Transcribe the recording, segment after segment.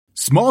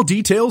Small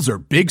details are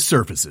big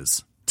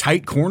surfaces.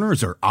 Tight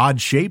corners are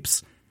odd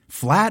shapes.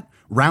 Flat,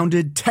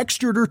 rounded,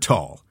 textured, or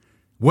tall.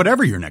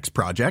 Whatever your next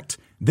project,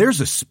 there's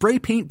a spray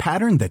paint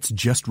pattern that's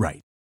just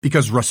right.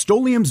 Because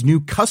Rust-Oleum's new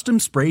Custom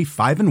Spray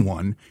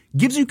 5-in-1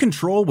 gives you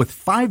control with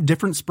 5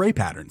 different spray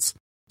patterns.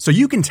 So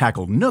you can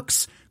tackle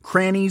nooks,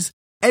 crannies,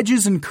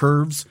 edges, and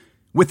curves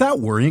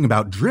without worrying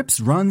about drips,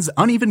 runs,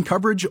 uneven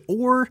coverage,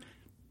 or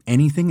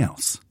anything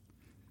else.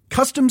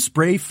 Custom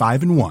Spray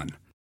 5-in-1.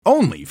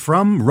 Only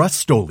from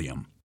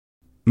Rust-Oleum.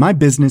 My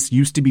business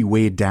used to be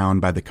weighed down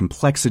by the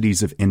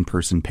complexities of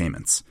in-person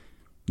payments.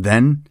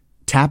 Then,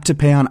 Tap to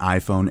Pay on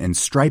iPhone and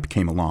Stripe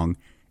came along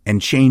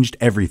and changed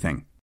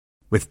everything.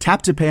 With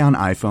Tap to Pay on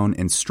iPhone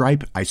and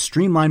Stripe, I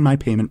streamlined my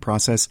payment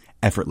process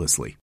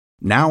effortlessly.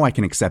 Now I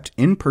can accept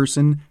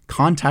in-person,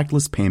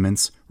 contactless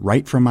payments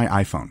right from my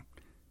iPhone.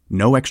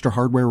 No extra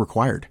hardware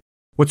required.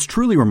 What's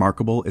truly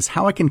remarkable is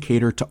how I can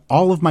cater to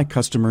all of my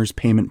customers'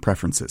 payment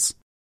preferences.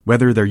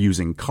 Whether they're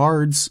using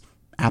cards,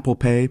 Apple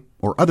Pay,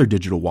 or other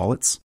digital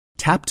wallets,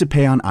 Tap to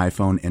Pay on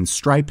iPhone and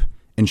Stripe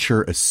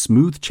ensure a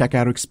smooth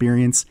checkout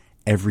experience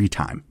every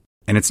time.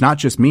 And it's not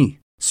just me.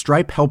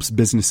 Stripe helps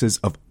businesses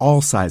of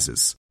all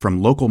sizes,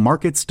 from local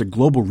markets to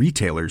global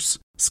retailers,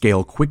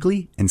 scale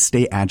quickly and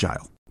stay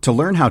agile. To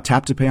learn how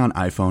Tap to Pay on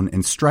iPhone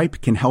and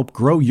Stripe can help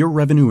grow your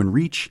revenue and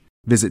reach,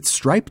 visit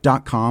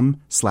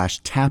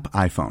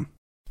stripe.com/tapiphone.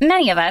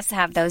 Many of us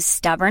have those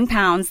stubborn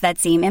pounds that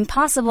seem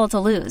impossible to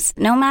lose,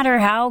 no matter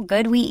how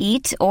good we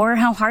eat or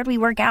how hard we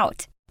work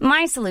out.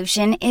 My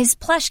solution is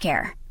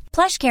PlushCare.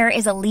 PlushCare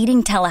is a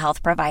leading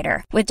telehealth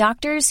provider with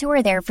doctors who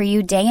are there for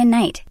you day and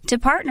night to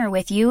partner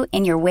with you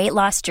in your weight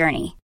loss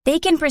journey. They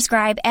can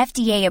prescribe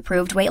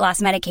FDA-approved weight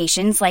loss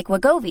medications like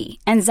Wegovy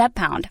and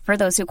Zepbound for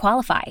those who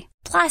qualify.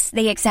 Plus,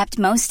 they accept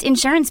most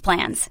insurance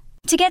plans.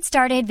 To get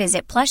started,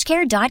 visit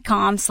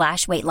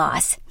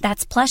plushcare.com/weightloss.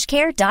 That's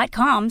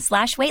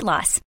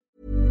plushcare.com/weightloss.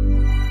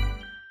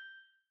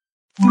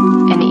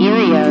 An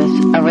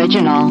Erios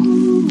original.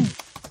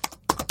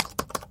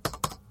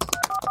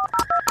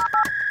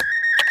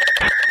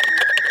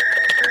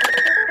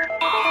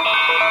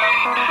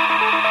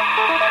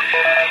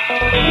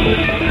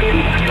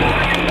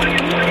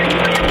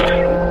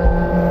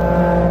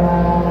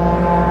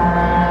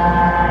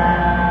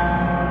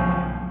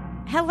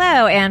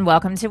 Hello, and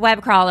welcome to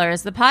Web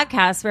Crawlers, the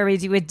podcast where we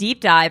do a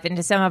deep dive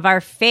into some of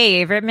our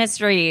favorite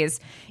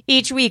mysteries.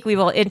 Each week, we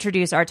will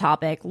introduce our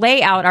topic,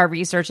 lay out our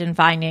research and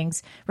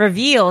findings,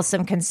 reveal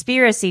some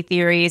conspiracy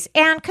theories,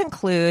 and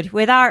conclude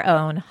with our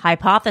own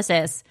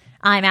hypothesis.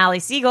 I'm Allie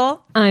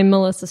Siegel. I'm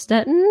Melissa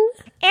Stetton.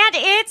 And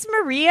it's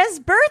Maria's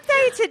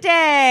birthday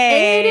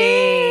today. It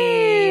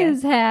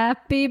is.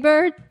 Happy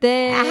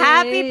birthday.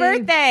 Happy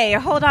birthday.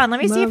 Hold on. Let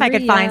me see if I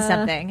could find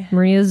something.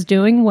 Maria's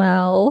doing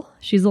well.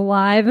 She's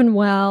alive and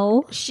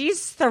well.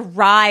 She's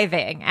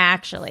thriving,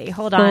 actually.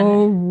 Hold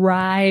on.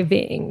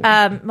 Thriving.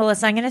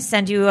 Melissa, I'm going to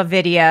send you a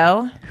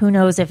video. Who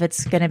knows if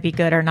it's going to be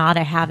good or not.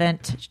 I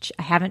haven't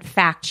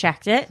fact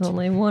checked it. There's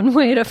only one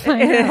way to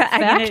find out.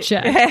 Fact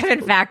check. I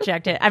haven't fact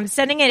checked it. I'm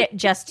sending it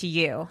just to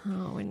you.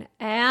 Oh, an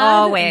ad.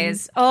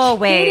 Always.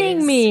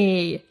 Kidding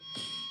me.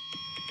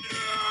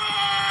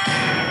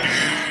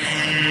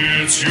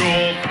 It's your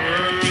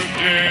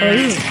birthday. Oh,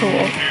 this is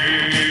cool.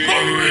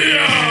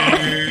 Maria!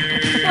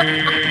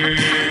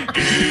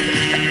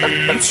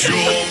 It's your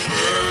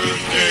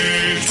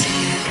birthday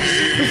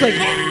today. It's like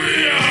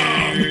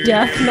Maria!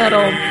 death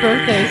metal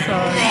birthday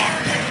song.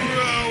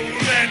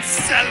 Let's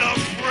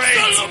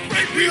celebrate!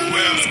 Celebrate! We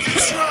lose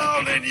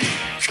control and you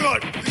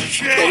cut the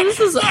cake. Oh, this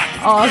is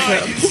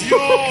awesome. It's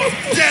your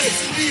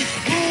destiny.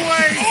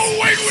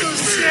 Wait so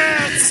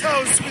share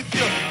toast with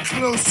your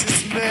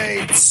closest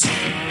mates.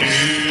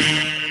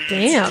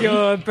 Damn. It's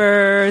your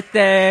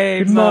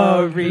birthday,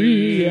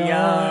 Maria.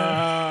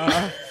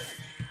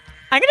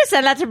 I'm going to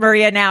send that to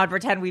Maria now and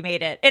pretend we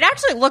made it. It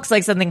actually looks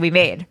like something we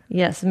made.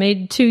 Yes,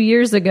 made 2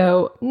 years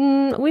ago.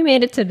 We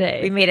made it today.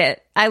 We made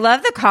it. I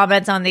love the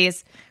comments on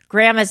these.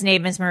 Grandma's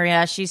name is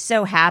Maria. She's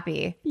so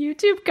happy.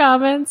 YouTube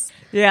comments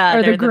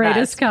are the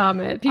greatest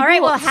comment. People all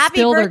right, well, happy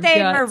spill their birthday,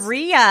 guts.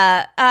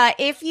 Maria.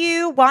 If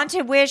you want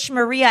to wish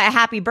Maria a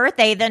happy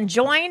birthday, then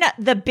join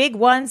the Big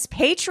Ones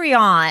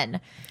Patreon.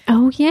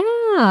 Oh,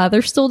 yeah.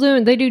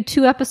 They do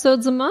 2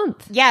 episodes a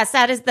month. Yes,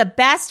 that is the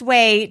best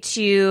way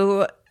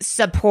to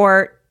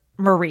support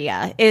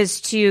Maria, is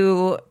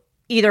to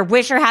either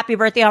wish her happy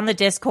birthday on the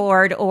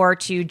Discord or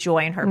to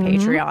join her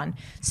Patreon.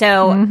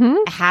 So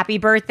happy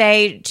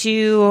birthday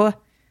to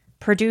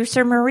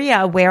producer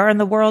Maria. Where in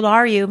the world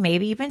are you?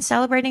 Maybe even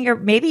celebrating your,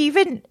 maybe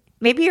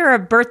you're a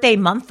birthday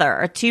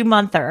monther, a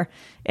 2-monther,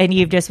 and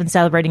you've just been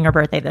celebrating your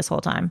birthday this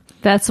whole time.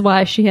 That's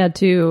why she had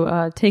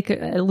to take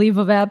a leave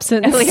of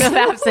absence. A leave of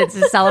absence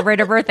to celebrate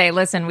her birthday.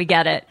 Listen, we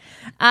get it.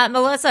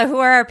 Melissa, who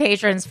are our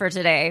patrons for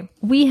today?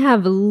 We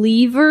have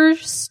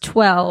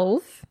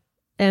Levers12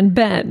 and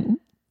Ben.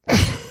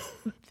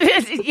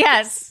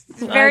 Yes,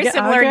 very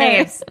similar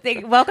names.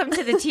 Welcome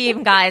to the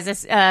team, guys.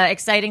 This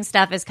exciting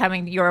stuff is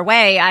coming your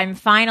way. I'm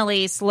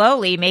finally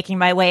slowly making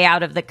my way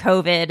out of the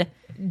COVID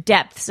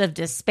depths of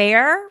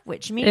despair,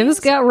 which means It was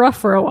got rough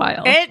for a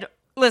while.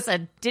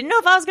 Listen, didn't know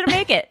if I was going to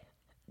make it,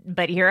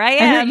 but here I I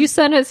am. heard you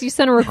sent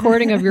a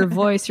recording of your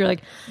voice. You're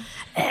like,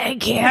 I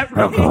can't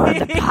record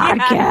the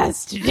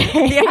podcast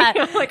today.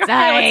 Yeah, Like, so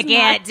I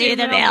can't do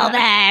the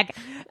mailbag.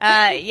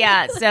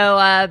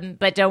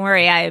 But don't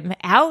worry, I'm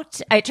out.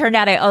 It turned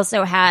out I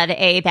also had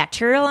a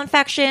bacterial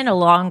infection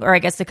or I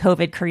guess the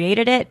COVID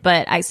created it,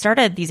 but I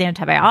started these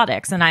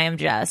antibiotics and I am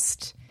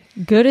just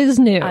good as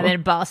new. I'm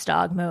in boss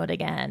dog mode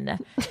again.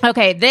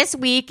 Okay, this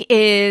week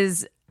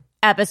is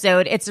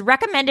episode. It's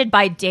recommended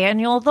by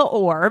Daniel the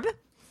Orb.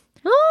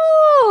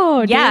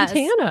 Oh, Yes.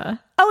 Dantana.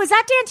 Oh, is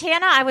that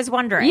Dantana? I was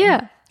wondering.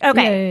 Yeah.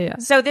 Okay. Yeah.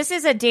 So this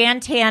is a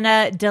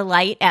Dantana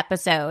Delight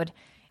episode.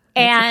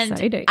 And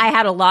exciting. I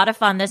had a lot of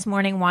fun this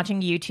morning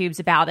watching YouTubes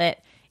about it.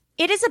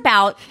 It is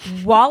about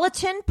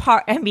Wollaton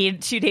Park.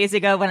 2 days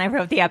ago when I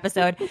wrote the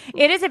episode,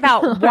 it is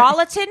about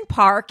Wollaton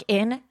Park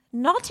in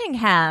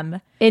Nottingham.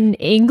 In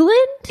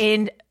England?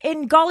 In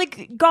jolly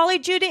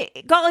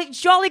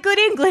good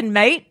England,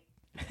 mate.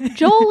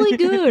 Jolly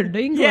good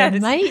England,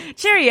 Yes. mate.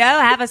 Cheerio,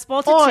 have a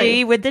spot of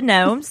tea with the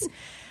gnomes.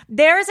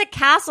 There is a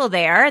castle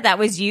there that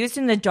was used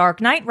in The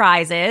Dark Knight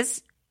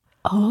Rises.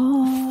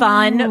 Oh.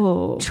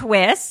 Fun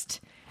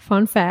twist.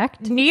 Fun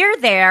fact. Near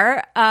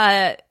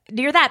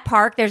that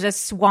park, there's a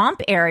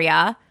swamp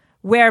area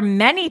where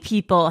many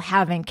people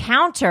have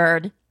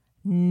encountered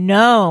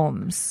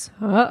gnomes.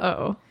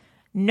 Uh-oh.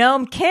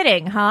 Gnome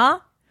kidding, huh?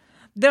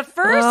 The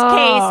first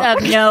case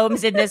of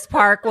gnomes in this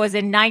park was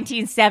in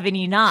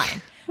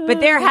 1979, but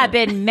there have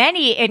been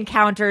many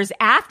encounters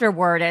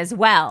afterward as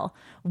well.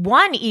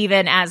 One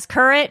even as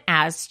current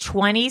as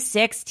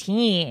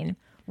 2016.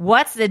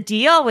 What's the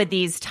deal with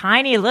these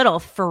tiny little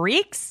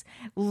freaks?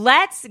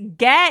 Let's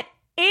get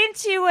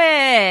into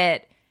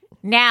it.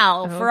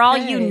 Now, for all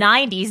you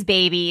 90s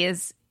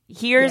babies,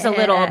 here's a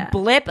little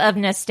blip of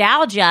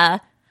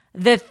nostalgia.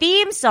 The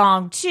theme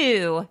song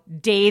to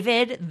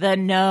David the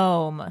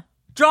Gnome.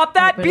 Drop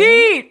that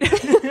beat!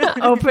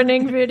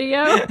 Opening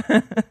video.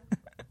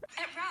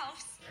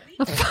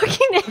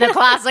 The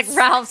classic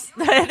Ralph's.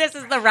 This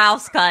is the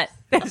Ralph's cut.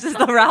 This is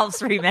the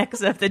Ralph's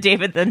remix of the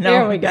David the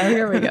Gnome.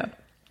 Here we go.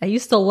 I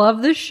used to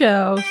love this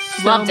show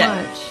so Loved it.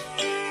 much.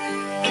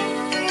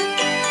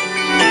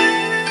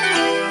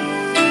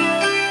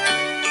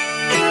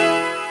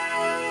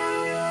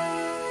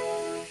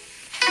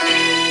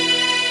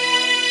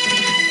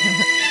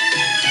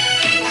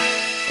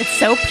 It's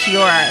so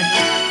pure.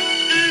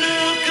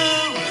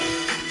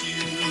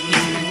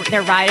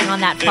 They're riding on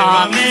that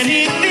fog.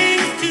 Many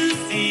things to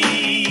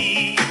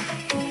see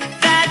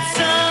that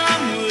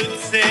some would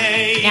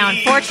say. Now,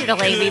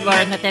 unfortunately, we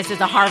learned that this is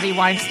a Harvey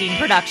Weinstein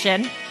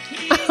production.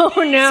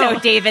 Oh, no. So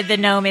David the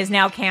Gnome is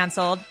now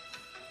canceled.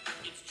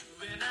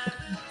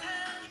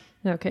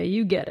 Okay,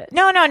 you get it.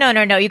 No.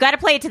 You got to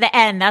play it to the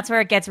end. That's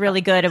where it gets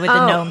really good with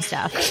the gnome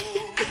stuff.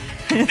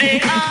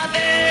 They are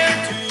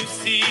there to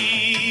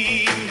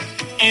see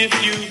if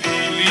you believe.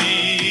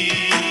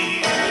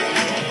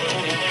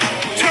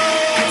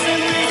 Trolls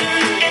and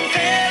wizards and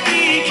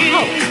fairy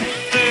kings,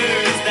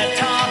 birds that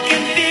talk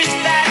and fish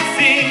that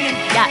sing.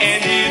 Yes.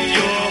 And if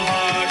your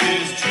heart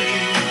is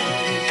true,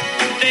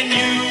 then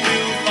you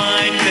will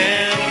find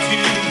them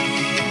too.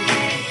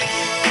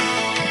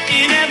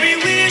 In every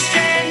wish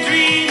and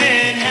dream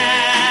and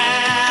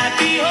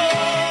happy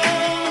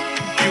home,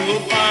 you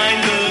will find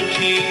the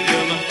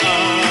kingdom of the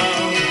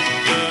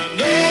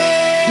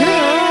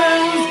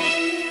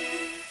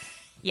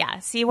Yeah.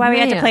 See why we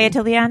had to play it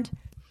till the end?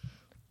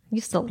 I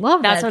used to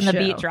love That's that when the show.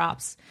 beat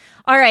drops.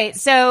 All right.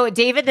 So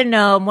David the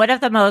Gnome, one of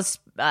the most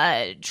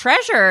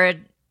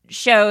treasured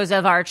shows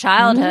of our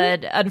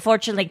childhood,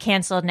 unfortunately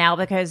canceled now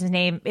because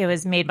it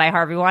was made by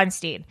Harvey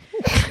Weinstein.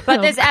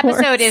 But this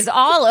episode is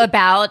all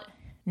about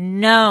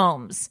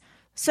gnomes.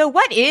 So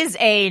what is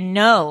a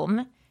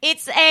gnome?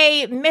 It's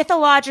a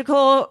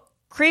mythological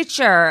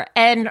creature,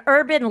 an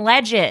urban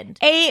legend,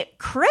 a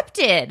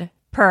cryptid,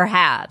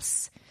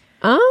 perhaps.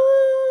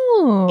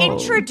 Oh.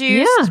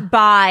 Introduced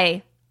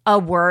by a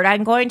word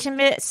I'm going to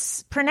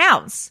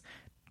mispronounce,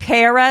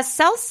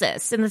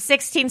 Paracelsus, in the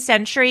 16th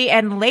century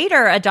and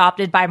later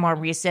adopted by more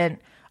recent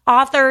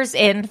authors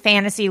in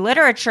fantasy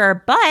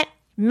literature, but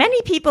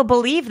many people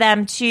believe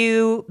them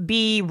to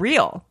be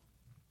real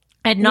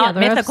and not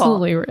they're mythical.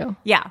 absolutely real.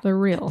 Yeah. They're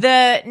real.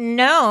 The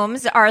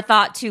gnomes are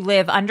thought to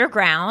live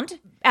underground,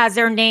 as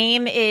their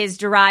name is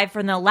derived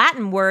from the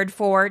Latin word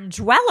for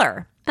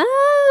dweller.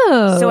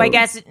 Oh. So I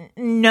guess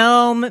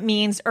gnome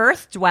means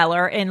earth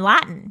dweller in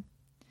Latin.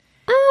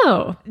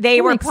 Oh. They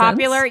that were makes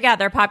popular. sense. Yeah,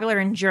 they're popular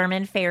in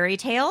German fairy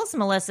tales,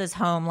 Melissa's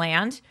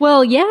homeland.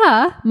 Well,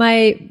 yeah.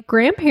 My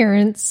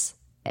grandparents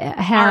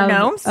have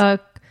gnomes? a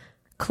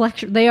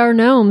collection. They are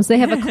gnomes. They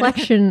have a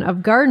collection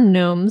of garden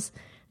gnomes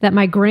that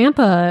my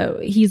grandpa,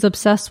 he's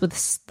obsessed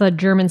with the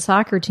German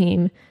soccer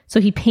team. So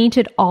he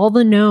painted all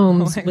the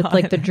gnomes with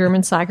like the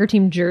German soccer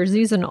team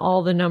jerseys and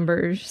all the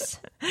numbers.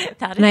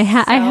 That is And I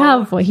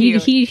have one.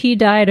 cute. He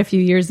died a few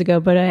years ago,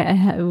 but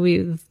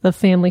the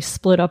family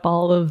split up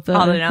all of the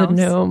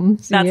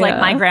gnomes. That's like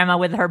Yeah. my grandma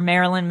with her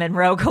Marilyn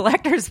Monroe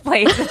collector's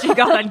plate that she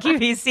got on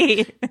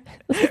QVC.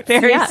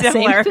 Very Yeah,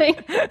 similar. same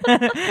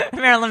thing.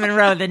 Marilyn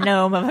Monroe, the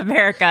gnome of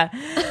America.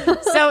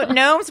 So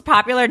gnomes,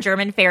 popular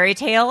German fairy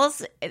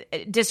tales,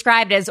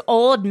 described as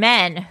old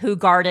men who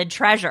guarded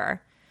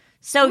treasure.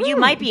 So you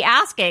might be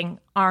asking,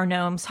 are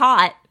gnomes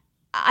hot?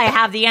 I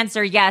have the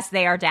answer, yes,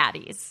 they are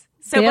daddies.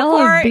 So They all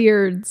have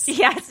beards.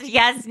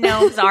 Yes,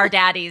 gnomes are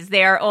daddies.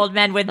 They are old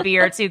men with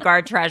beards who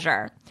guard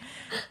treasure,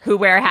 who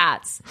wear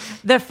hats.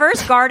 The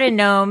first garden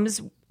gnomes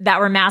that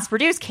were mass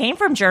produced came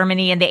from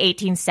Germany in the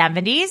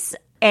 1870s,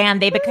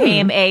 and they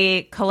became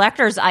a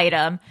collector's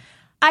item.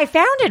 I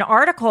found an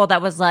article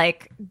that was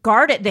like,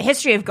 the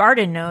history of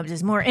garden gnomes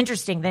is more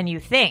interesting than you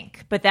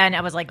think. But then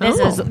I was like,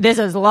 this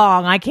is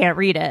long. I can't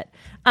read it.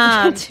 Too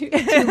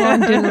long,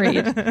 didn't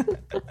read.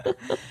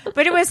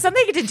 But it was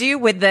something to do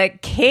with the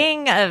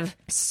king of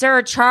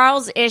Sir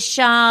Charles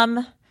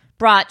Isham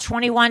brought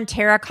 21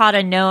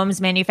 terracotta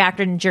gnomes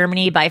manufactured in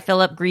Germany by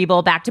Philip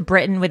Griebel back to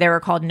Britain, where they were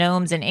called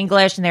gnomes in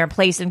English, and they were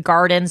placed in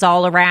gardens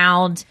all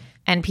around.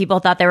 And people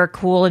thought they were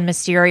cool and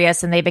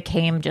mysterious, and they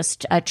became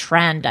just a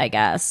trend, I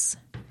guess.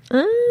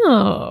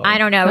 Oh, I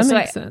don't know. That So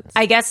makes sense.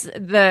 I guess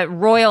the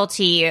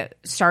royalty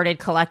started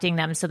collecting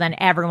them, so then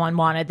everyone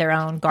wanted their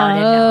own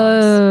garden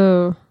gnomes.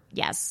 Oh,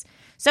 Yes.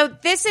 So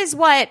this is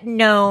what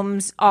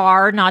gnomes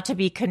are, not to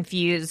be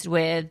confused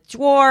with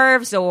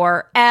dwarves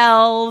or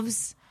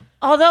elves.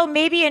 Although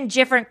maybe in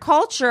different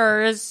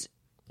cultures,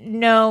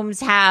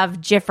 gnomes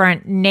have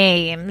different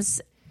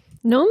names.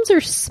 gnomes are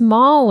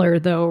smaller,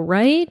 though,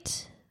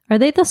 right? Are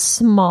they the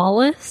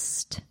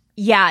smallest?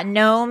 Yeah,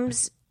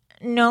 gnomes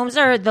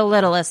are the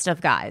littlest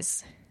of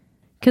guys.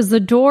 Because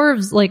the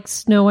dwarves, like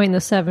Snow White and the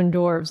Seven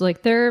Dwarves,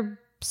 like they're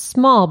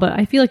small, but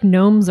I feel like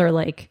gnomes are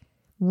like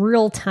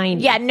real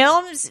tiny. Yeah,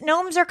 gnomes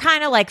are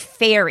kind of like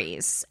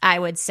fairies, I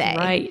would say.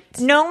 Right.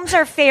 Gnomes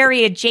are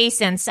fairy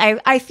adjacent.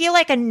 I feel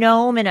like a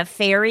gnome and a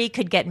fairy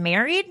could get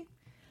married.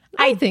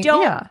 I think,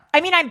 don't. yeah. I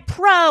mean, I'm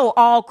pro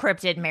all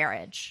cryptid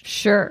marriage,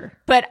 Sure.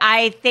 but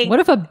I think What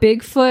if a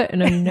Bigfoot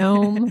and a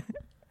gnome?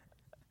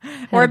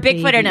 or a had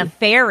Bigfoot and a baby?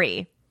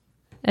 fairy.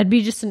 That'd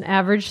be just an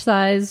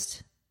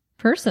average-sized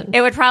person.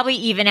 It would probably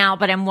even out,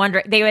 but I'm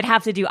wondering they would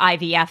have to do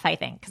IVF, I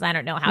think, because I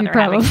don't know how they're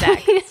Probably.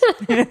 having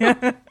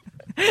sex.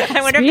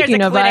 I wonder Speaking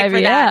if of there's a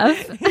clinic IVF,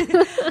 for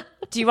that.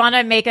 Do you want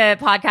to make a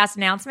podcast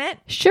announcement?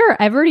 sure.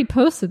 I've already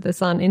posted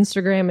this on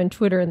Instagram and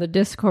Twitter and the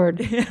Discord.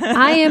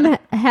 I am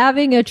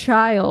having a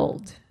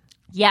child.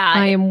 Yeah,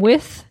 I am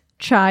with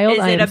child. Is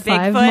I it am a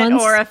 5 Bigfoot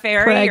months or a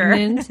fairy or-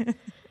 pregnant.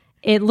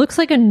 It looks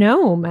like a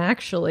gnome.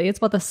 Actually, it's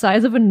about the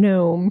size of a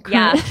gnome.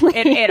 Yeah, currently.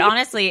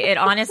 it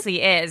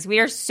honestly is. We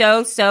are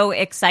so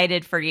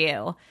excited for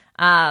you.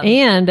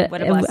 And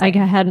What a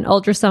blessing. I had an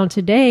ultrasound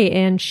today,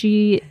 and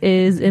she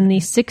is in the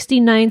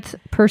 69th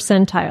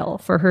percentile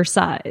for her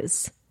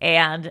size.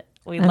 And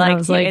we And I like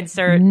was to like,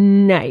 insert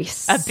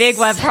nice. a big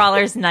web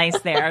crawler's nice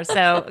there.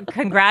 So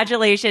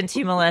congratulations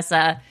to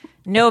Melissa.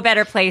 No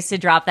better place to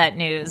drop that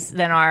news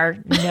than our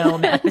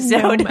gnome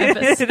episode.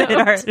 Than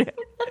our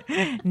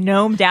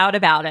gnomed out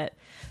about it.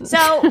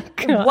 So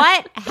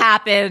what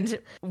happened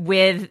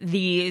with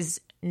these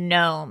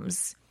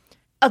gnomes?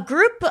 A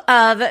group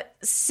of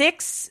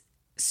 6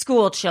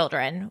 school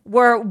children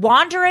were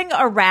wandering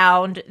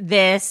around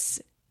this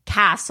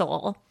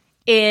castle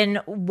in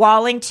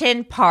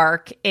Wallington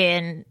Park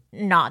in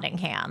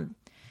Nottingham.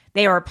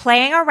 They were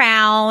playing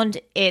around.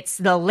 It's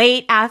the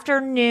late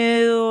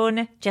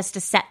afternoon, just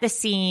to set the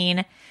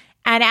scene.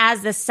 And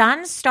as the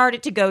sun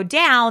started to go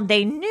down,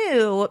 they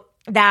knew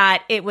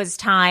that it was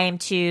time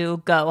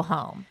to go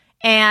home.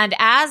 And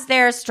as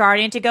they're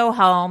starting to go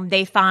home,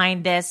 they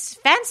find this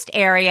fenced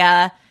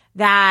area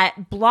that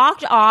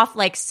blocked off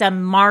like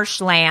some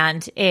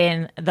marshland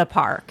in the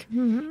park.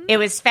 It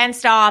was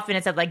fenced off and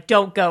it said like,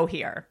 don't go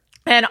here.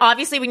 And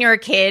obviously when you're a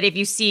kid, if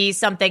you see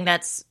something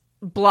that's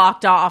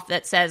blocked off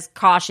that says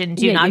caution,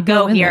 do Yeah, not you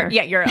go go in here.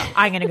 there. Yeah,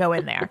 I'm going to go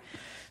in there.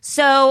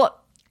 So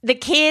the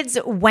kids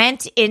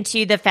went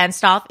into the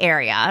fenced off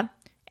area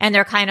and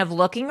they're kind of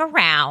looking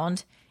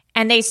around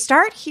and they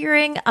start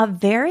hearing a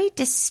very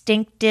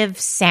distinctive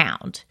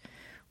sound,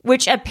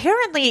 which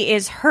apparently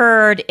is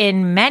heard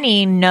in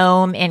many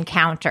gnome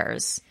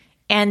encounters.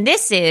 And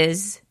this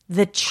is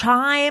the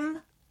chime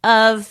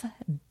of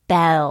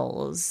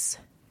bells.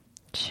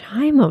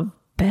 Chime of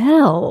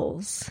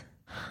bells.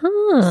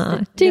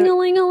 Huh.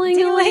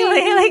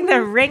 Ding-a-ling-a-ling-a-ling. Like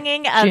the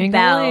ringing of Jingling.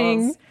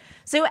 bells.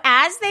 So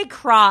as they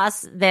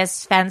cross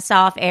this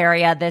fenced-off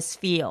area, this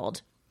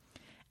field,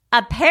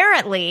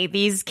 apparently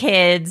these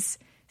kids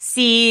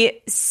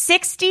see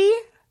 60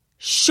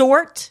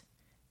 short,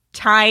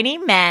 tiny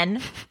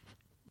men,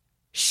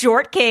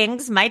 short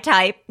kings, my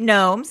type,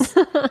 gnomes,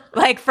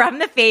 like from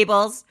the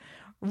fables,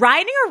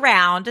 riding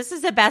around, this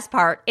is the best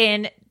part,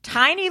 in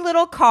tiny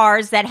little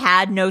cars that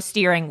had no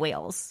steering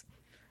wheels.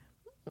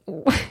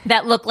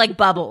 That looked like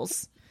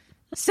bubbles.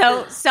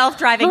 So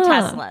self-driving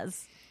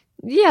Teslas.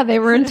 Yeah, they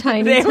were in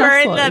tiny They were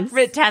Teslas. in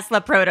the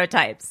Tesla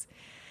prototypes.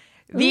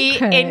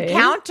 The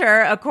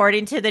encounter,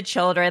 according to the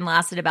children,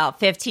 lasted about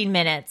 15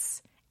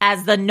 minutes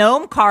as the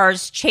gnome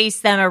cars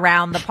chased them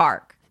around the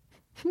park.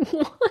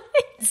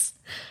 What?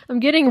 I'm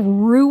getting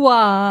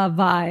Rua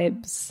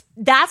vibes.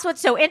 That's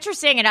what's so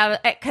interesting, and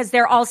because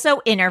they're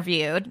also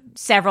interviewed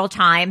several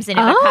times,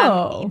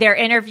 and they're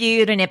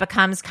interviewed, and it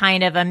becomes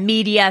kind of a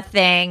media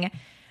thing.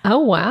 Oh,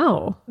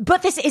 wow.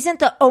 But this isn't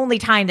the only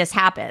time this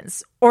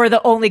happens, or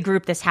the only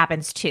group this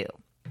happens to.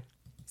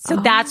 So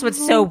that's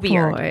what's so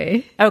weird.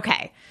 Boy.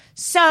 Okay.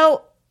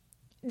 So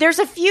there's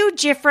a few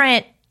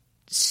different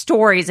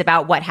stories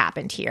about what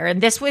happened here.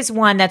 And this was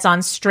one that's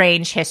on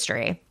Strange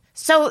History.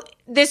 So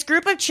this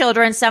group of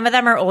children, some of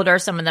them are older,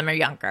 some of them are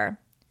younger.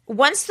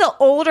 Once the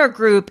older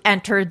group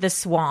entered the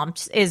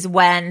swamps is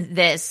when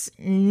this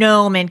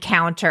gnome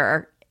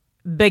encounter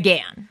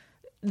began.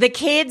 The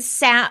kids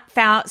saw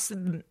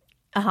some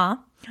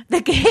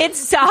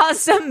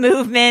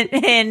movement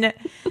in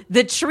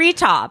the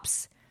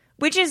treetops,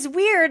 which is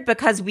weird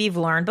because we've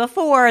learned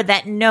before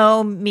that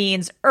gnome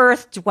means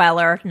earth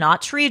dweller,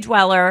 not tree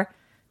dweller.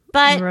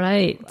 But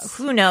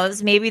who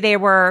knows? Maybe they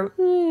were,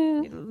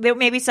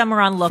 maybe some were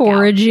on lookout.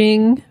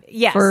 Foraging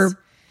yes. for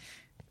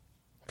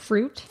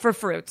fruit? For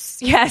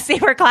fruits. Yes, they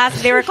were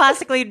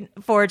classically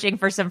foraging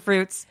for some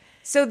fruits.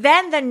 So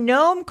then the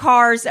gnome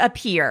cars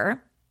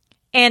appear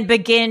and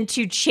begin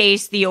to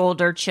chase the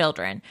older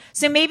children.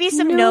 So maybe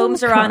some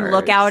gnomes are on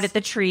lookout at the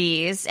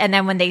trees, and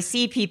then when they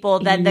see people,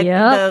 then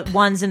the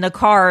ones in the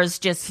cars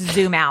just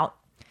zoom out.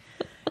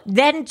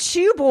 Then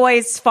two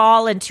boys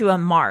fall into a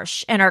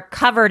marsh and are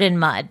covered in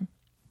mud.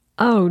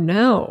 Oh,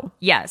 no.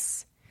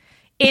 Yes.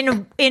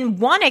 In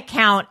one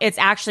account, it's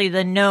actually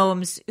the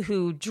gnomes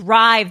who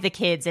drive the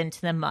kids into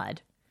the mud.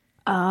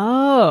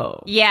 Oh.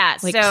 Yeah,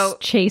 so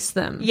chase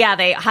them. Yeah,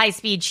 they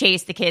high-speed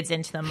chase the kids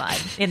into the mud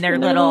in their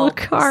little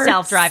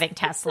self-driving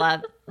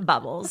Tesla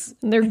bubbles.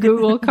 Their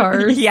Google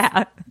cars.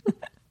 Yeah.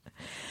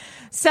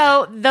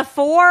 So the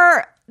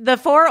four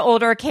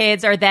older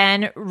kids are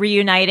then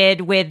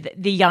reunited with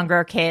the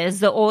younger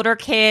kids. The older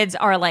kids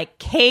are like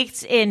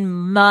caked in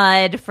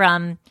mud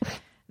from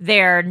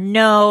their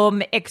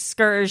gnome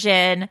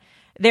excursion.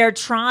 They're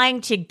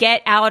trying to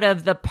get out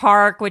of the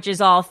park, which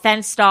is all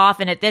fenced off.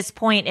 And at this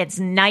point, it's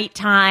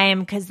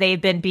nighttime because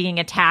they've been being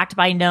attacked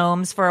by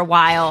gnomes for a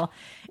while.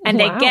 And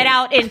they get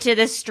out into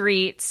the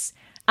streets,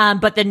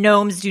 but the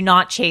gnomes do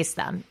not chase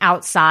them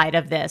outside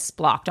of this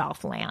blocked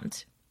off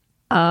land.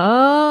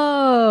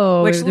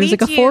 Oh, there's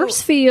like a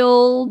force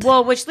field.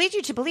 Well, which leads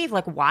you to believe,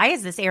 like, why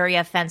is this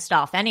area fenced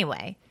off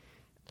anyway?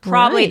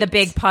 Probably the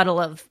big puddle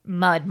of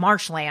mud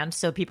marshland,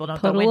 so people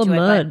don't go into it.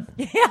 But,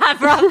 yeah,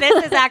 bro,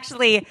 this is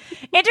actually,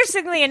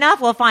 interestingly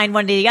enough, we'll find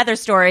one of the other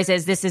stories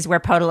is this is where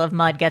Puddle of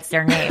Mud gets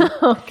their name.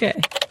 Okay.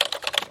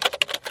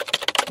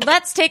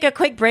 Let's take a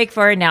quick break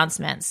for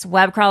announcements.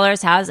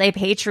 Webcrawlers has a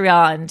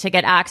Patreon to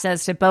get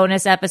access to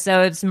bonus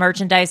episodes,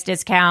 merchandise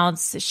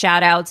discounts,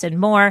 shout outs, and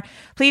more.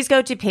 Please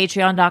go to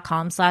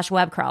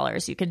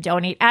patreon.com/webcrawlers. You can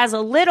donate as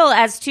little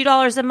as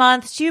 $2 a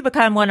month to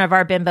become one of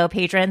our bimbo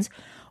patrons,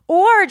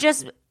 or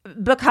just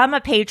become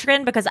a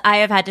patron because I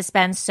have had to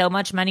spend so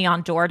much money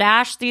on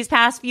DoorDash these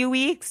past few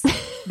weeks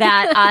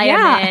that I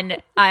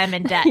am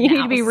in debt. You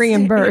need to be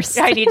reimbursed.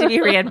 I need to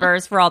be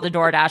reimbursed for all the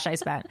DoorDash I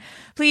spent.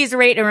 Please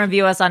rate and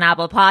review us on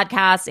Apple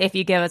Podcasts. If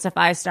you give us a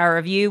 5-star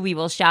review, we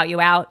will shout you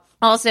out.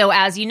 Also,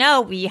 as you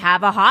know, we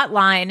have a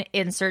hotline.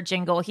 Insert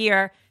jingle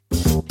here.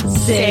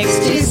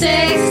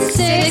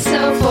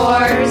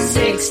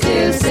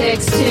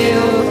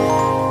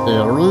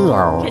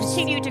 626-604-6262.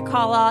 Continue to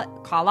call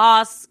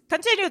us.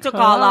 Continue to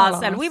call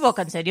us, and we will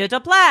continue to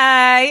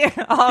play.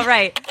 All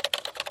right.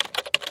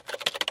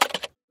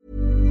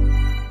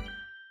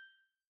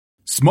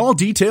 Small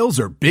details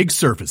are big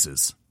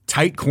surfaces.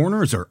 Tight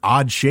corners are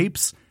odd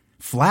shapes.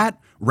 Flat,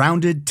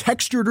 rounded,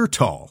 textured, or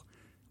tall.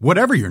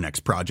 Whatever your next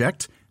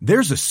project,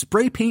 there's a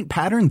spray paint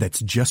pattern that's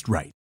just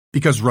right.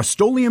 Because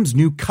Rust-Oleum's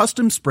new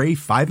Custom Spray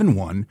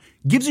 5-in-1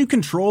 gives you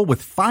control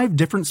with 5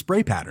 different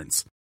spray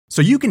patterns.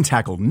 So you can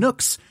tackle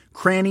nooks,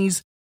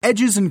 crannies,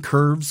 edges, and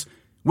curves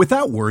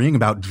without worrying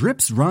about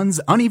drips,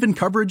 runs, uneven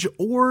coverage,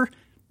 or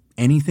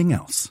anything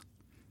else.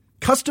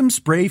 Custom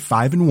Spray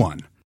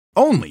 5-in-1.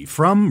 Only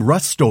from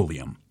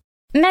Rust-Oleum.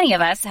 Many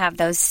of us have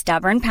those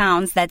stubborn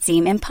pounds that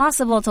seem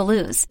impossible to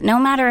lose, no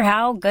matter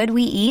how good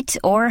we eat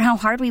or how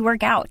hard we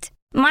work out.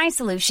 My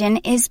solution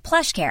is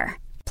PlushCare.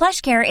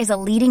 PlushCare is a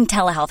leading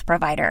telehealth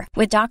provider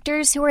with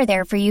doctors who are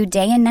there for you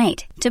day and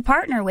night to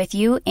partner with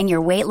you in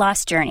your weight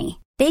loss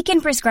journey. They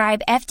can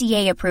prescribe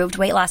FDA-approved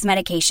weight loss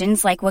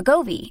medications like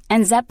Wegovy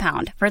and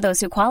Zepbound for those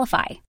who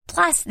qualify.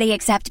 Plus, they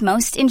accept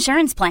most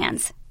insurance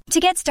plans. To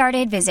get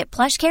started, visit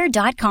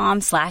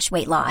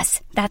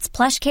plushcare.com/weightloss. That's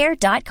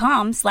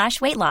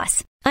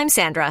plushcare.com/weightloss. I'm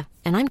Sandra,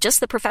 and I'm just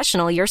the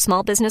professional your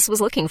small business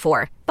was looking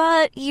for.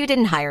 But you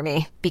didn't hire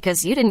me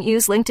because you didn't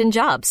use LinkedIn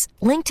Jobs.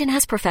 LinkedIn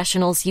has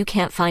professionals you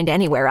can't find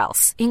anywhere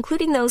else,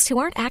 including those who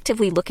aren't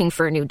actively looking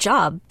for a new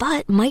job,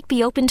 but might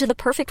be open to the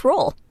perfect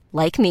role,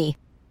 like me.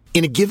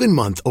 In a given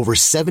month, over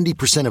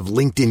 70% of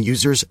LinkedIn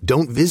users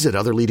don't visit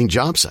other leading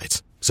job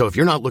sites. So if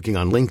you're not looking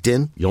on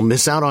LinkedIn, you'll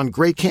miss out on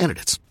great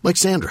candidates like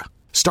Sandra.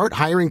 Start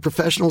hiring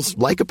professionals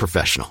like a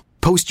professional.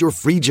 Post your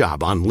free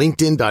job on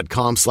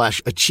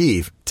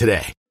linkedin.com/achieve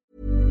today.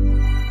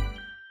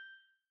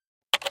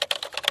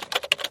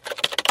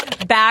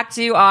 Back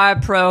to our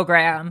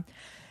program.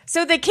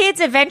 So the kids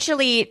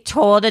eventually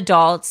told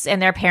adults and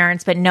their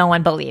parents, but no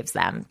one believes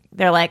them.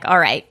 They're like, all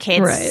right,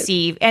 kids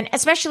see, and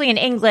especially in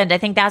England, I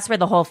think that's where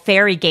the whole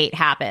fairy gate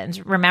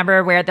happened.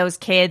 Remember where those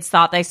kids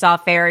thought they saw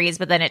fairies,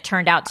 but then it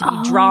turned out to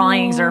be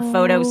drawings or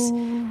photos.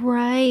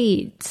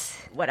 Right.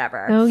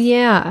 Whatever. Oh,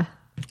 yeah.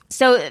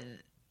 So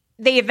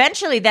they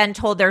eventually then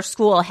told their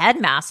school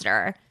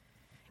headmaster.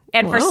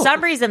 And for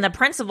some reason, the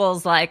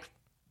principal's like,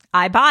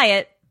 I buy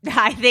it.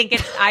 I think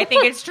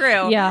it's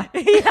true. Yeah.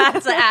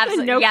 Yes,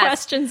 absolutely. No yes.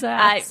 questions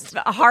asked.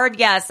 Hard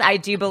yes. I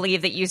do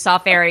believe that you saw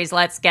fairies.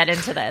 Let's get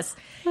into this.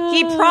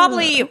 He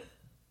probably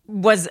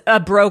was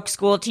a broke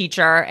school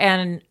teacher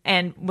and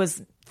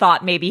was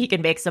thought maybe he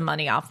could make some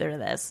money off of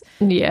this.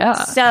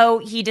 Yeah. So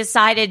he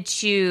decided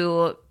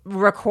to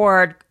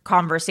record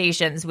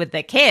conversations with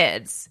the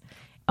kids.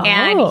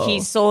 And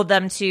he sold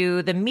them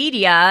to the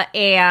media,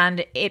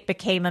 and it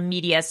became a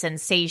media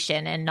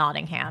sensation in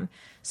Nottingham.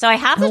 So I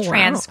have the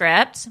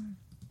transcript.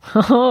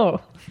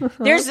 Oh.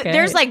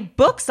 There's like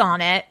books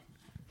on it.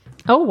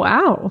 Oh,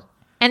 wow.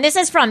 And this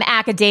is from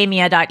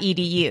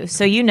academia.edu,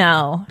 so you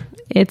know.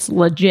 It's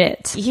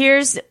legit.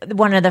 Here's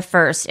one of the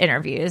first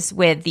interviews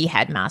with the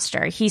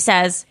headmaster. He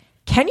says,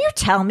 "Can you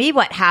tell me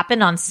what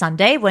happened on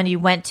Sunday when you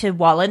went to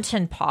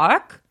Wallington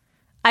Park?"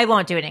 I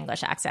won't do an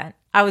English accent.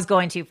 I was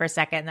going to for a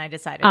second, and I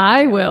decided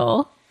I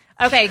will.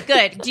 Okay,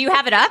 good. Do you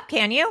have it up?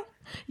 Can you?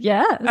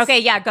 Yes. Okay,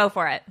 yeah, go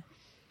for it.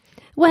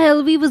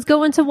 Well, we was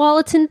going to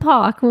Wallington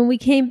Park. When we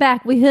came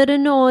back, we heard a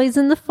noise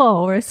in the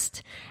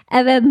forest.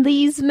 And then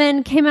these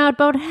men came out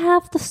about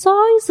half the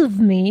size of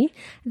me.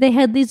 They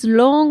had these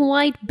long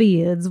white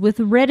beards with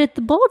red at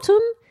the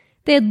bottom.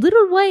 They had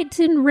little white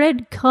and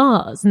red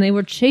cars, and they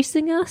were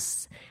chasing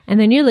us. And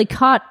they nearly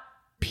caught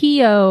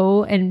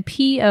P.O. and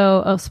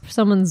P.O. of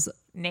someone's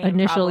Name,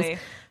 initials. probably.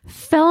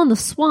 Fell in the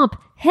swamp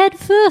head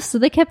first, so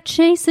they kept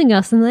chasing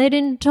us, and they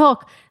didn't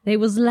talk. They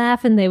was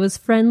laughing, they was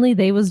friendly,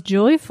 they was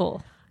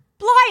joyful.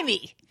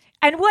 Blimey!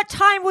 And what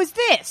time was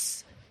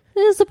this?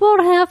 It was about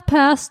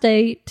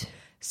 8:30.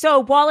 So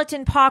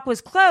Wallington Park was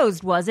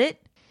closed, was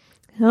it?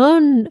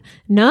 Oh,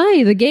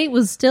 no, the gate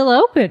was still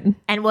open.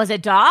 And was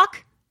it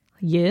dark?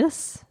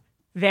 Yes.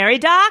 Very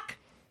dark?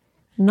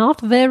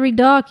 Not very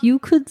dark, you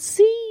could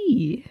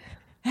see.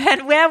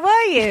 And where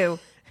were you?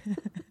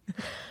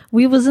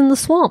 We was in the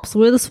swamps,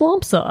 where the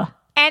swamps are.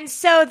 And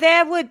so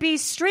there would be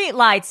street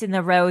lights in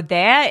the road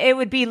there. It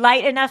would be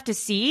light enough to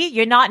see.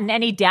 You're not in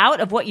any doubt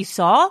of what you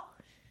saw?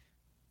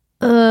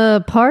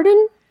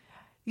 Pardon?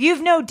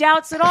 You've no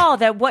doubts at all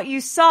that what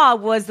you saw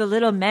was the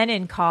little men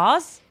in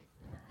cars?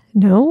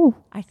 No.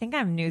 I think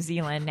I'm New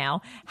Zealand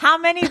now. How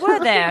many were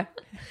there?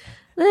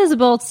 There's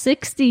about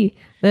 60.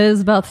 There's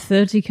about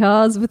 30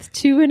 cars with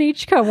 2 in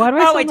each car. Why do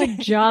I sound like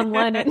John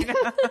Lennon?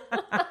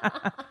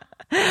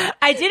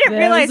 I didn't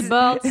realize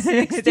about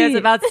 60. There's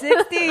about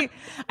 60.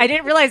 I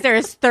didn't realize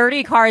there's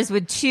 30 cars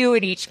with 2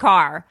 in each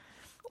car.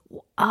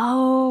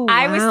 Oh,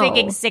 I was wow.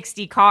 thinking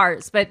 60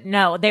 cars, but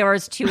no, there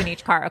was 2 in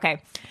each car.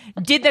 Okay.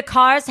 Did the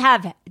cars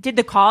have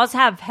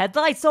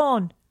headlights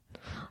on?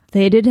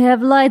 They did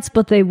have lights,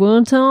 but they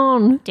weren't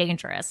on.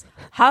 Dangerous.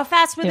 How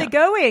fast were they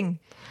going?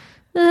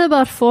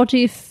 About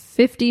 40,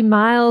 50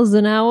 miles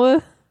an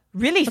hour.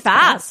 Really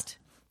fast.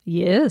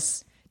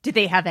 Yes. Did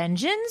they have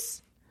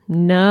engines?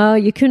 No,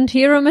 you couldn't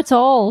hear them at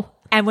all.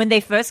 And when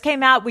they first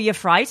came out, were you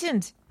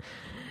frightened?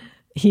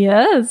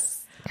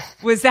 Yes.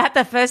 Was that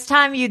the first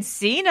time you'd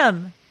seen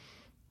them?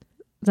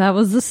 That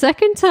was the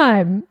second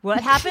time. What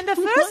happened the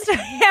first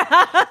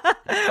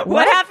time?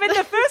 What happened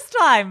the first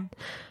time?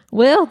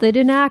 Well, they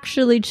didn't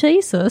actually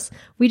chase us.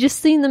 We just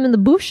seen them in the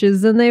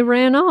bushes and they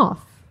ran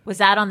off. Was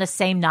that on the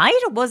same night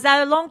or was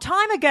that a long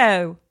time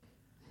ago?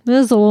 It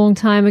was a long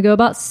time ago,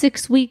 about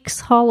 6 weeks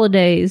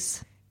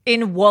holidays.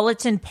 In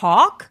Wallington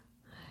Park?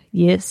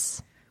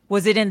 Yes.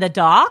 Was it in the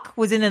dark?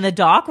 Was it in the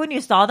dark when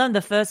you saw them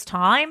the first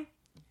time?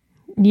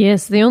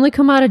 Yes, they only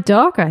come out at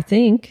dark, I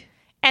think.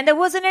 And there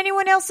wasn't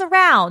anyone else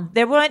around?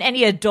 There weren't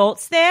any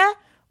adults there?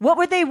 What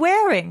were they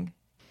wearing?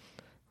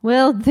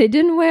 Well, they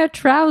didn't wear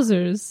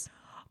trousers.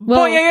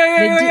 Well,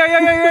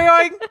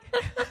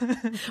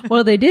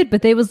 well, they did,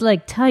 but they was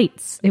like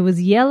tights. It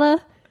was yellow.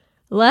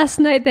 Last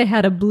night they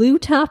had a blue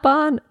top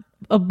on,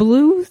 a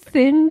blue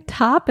thin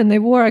top, and they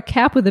wore a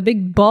cap with a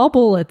big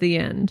bauble at the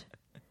end.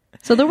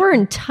 So they were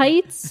in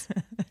tights.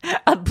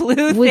 A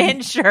blue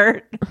thin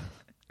shirt.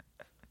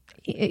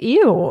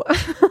 Ew.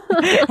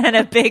 And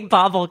a big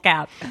bobble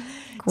cap.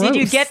 Gross. Did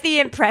you get the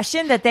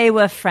impression that they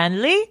were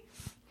friendly?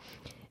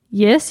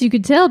 Yes, you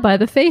could tell by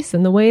the face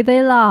and the way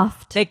they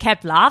laughed. They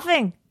kept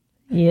laughing.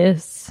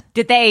 Yes.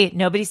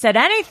 Nobody said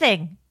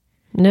anything?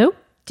 No.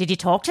 Did you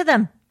talk to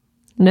them?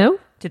 No.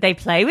 Did they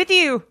play with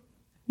you?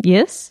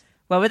 Yes.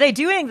 What were they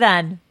doing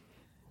then?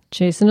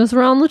 Chasing us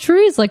around the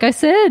trees, like I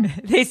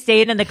said. They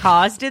stayed in the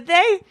cars, did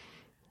they?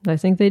 I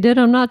think they did.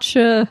 I'm not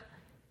sure.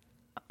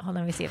 Hold on,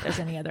 let me see if there's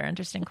any other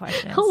interesting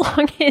questions. How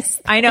long is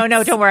this? I know,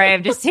 no, don't worry.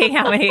 I'm just seeing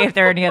if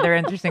there are any other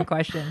interesting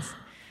questions.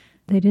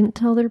 They didn't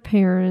tell their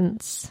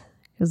parents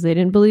because they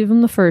didn't believe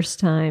them the first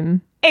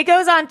time. It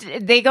goes on.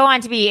 They go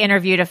on to be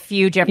interviewed a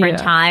few different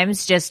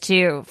times just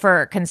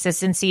for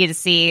consistency to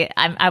see.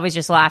 I was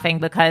just laughing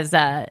because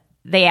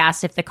they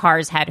asked if the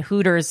cars had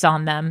Hooters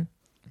on them.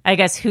 I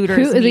guess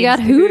Hooters. They got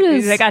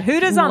Hooters. They got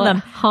Hooters on them.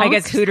 Honk, I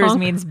guess Hooters honk.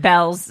 means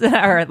bells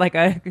or like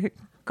a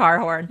car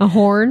horn. A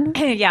horn?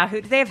 Yeah,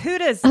 they have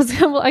Hooters.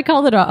 I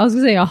called it I was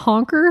going to say a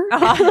honker.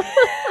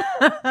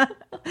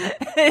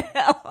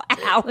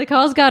 Ow. The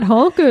car's got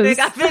honkers. They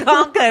got big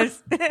honkers.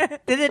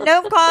 Did the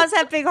gnome cars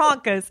have big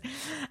honkers?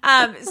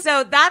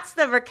 So that's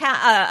the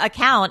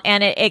account,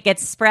 and it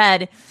gets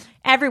spread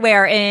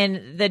everywhere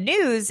in the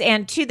news.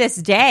 And to this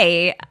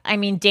day, I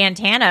mean, Dan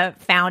Tana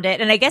found it,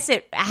 and I guess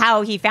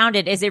how he found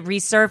it is it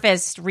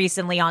resurfaced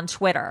recently on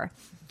Twitter.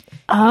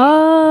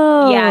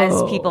 Oh.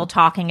 Yes, people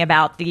talking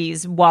about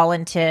these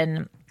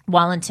Wallington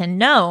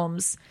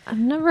gnomes. I've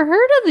never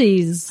heard of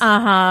these.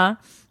 Uh-huh.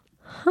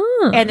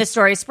 And the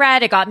story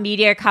spread, it got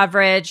media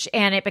coverage,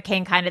 and it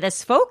became kind of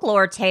this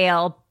folklore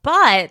tale.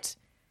 But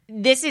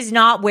this is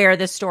not where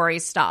the story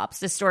stops.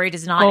 The story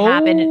does not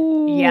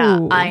happen. Yeah,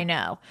 I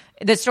know.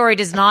 The story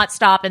does not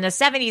stop. In the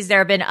 70s, there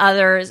have been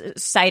other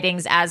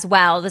sightings as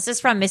well. This is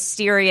from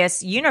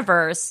Mysterious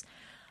Universe.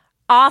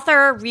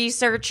 Author,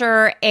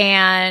 researcher,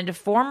 and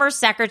former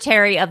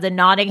secretary of the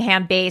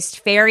Nottingham-based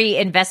Fairy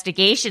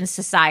Investigation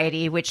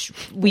Society, which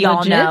we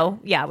all know.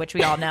 Yeah, which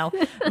we all know.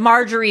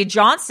 Marjorie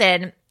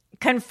Johnson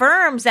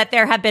confirms that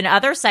there have been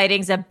other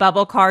sightings of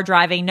bubble car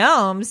driving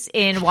gnomes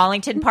in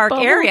Wallington Park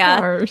area,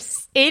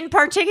 cars. in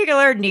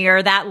particular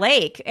near that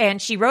lake.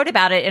 And she wrote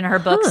about it in her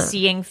book,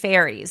 Seeing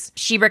Fairies.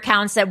 She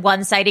recounts that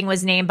one sighting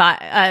was made by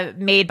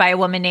a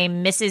woman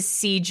named Mrs.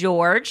 C.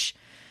 George.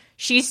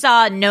 She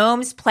saw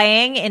gnomes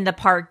playing in the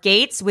park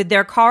gates with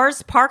their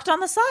cars parked on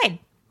the side.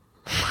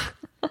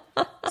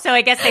 So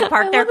I guess they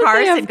parked their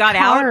cars and got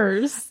out.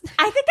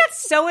 I think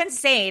that's so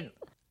insane.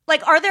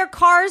 Like, are their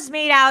cars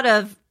made out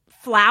of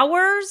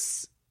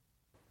flowers?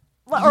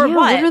 Or what?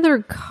 What are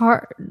their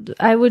cars?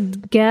 I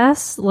would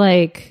guess,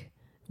 like,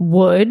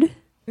 wood.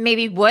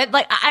 Maybe wood?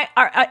 Like,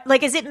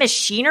 like, is it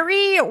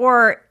machinery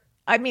or...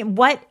 I mean,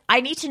 what? I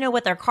need to know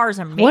what their cars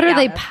are made What are out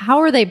they? of. How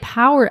are they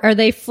powered? Are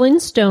they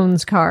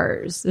Flintstones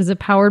cars? Is it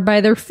powered by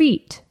their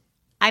feet?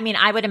 I mean,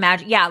 I would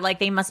imagine, yeah, like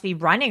they must be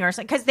running or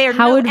something because they're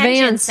How no engine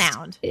advanced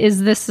sound.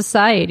 is this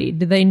society?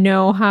 Do they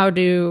know how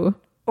to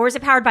Or is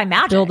it powered by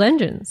magic? build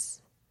engines?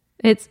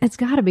 It's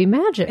got to be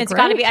magic. It's right?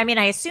 got to be. I mean,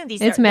 I assume these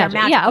It's are they're magic.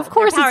 magical. Yeah, of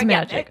course They're it's powered-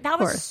 magic. Yeah, that Of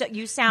was course. so,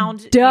 you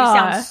sound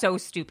Duh. so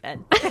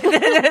stupid.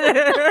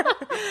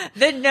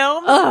 The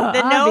gnomes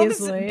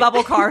obviously.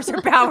 bubble cars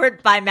are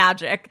powered by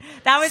magic.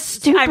 That was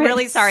Stupid. I'm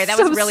really sorry. That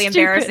So was really stupid.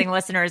 embarrassing,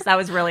 listeners. That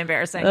was really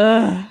embarrassing.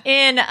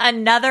 In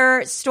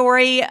another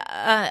story,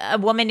 a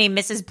woman named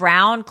Mrs.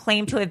 Brown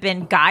claimed to have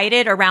been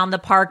guided around the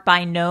park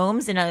by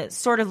gnomes in a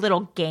sort of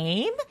little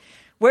game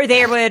where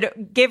they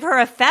would give her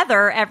a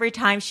feather every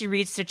time she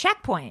reached a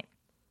checkpoint.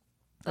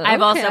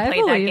 I've also I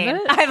played that believe game.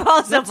 it. I've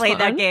also That's played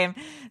that fun. game.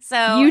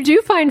 So You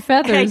do find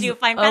feathers. I do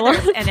find a lot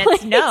feathers, of and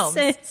it's gnomes.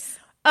 places.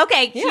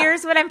 Okay,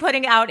 here's what I'm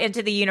putting out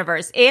into the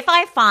universe. If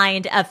I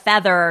find a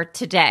feather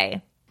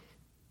today,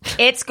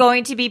 it's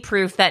going to be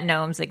proof that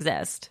gnomes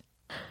exist.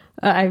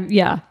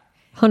 Yeah,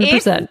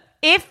 100%.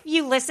 If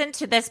you listen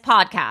to this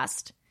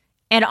podcast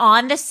and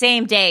on the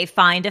same day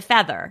find a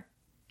feather,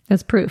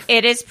 That's proof.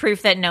 it is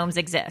proof that gnomes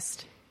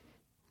exist.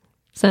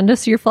 Send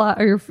us your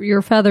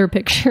feather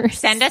pictures.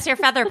 Send us your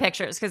feather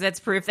pictures because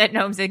it's proof that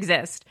gnomes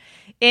exist.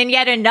 In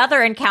yet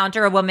another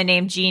encounter, a woman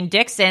named Jean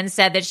Dixon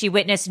said that she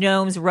witnessed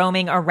gnomes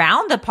roaming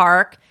around the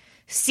park,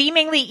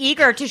 seemingly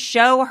eager to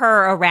show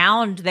her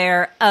around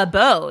their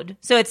abode.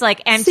 So it's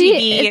like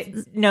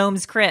MTV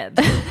Gnomes Crib.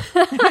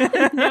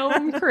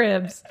 Gnome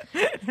cribs.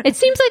 It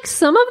seems like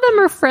some of them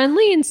are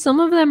friendly and some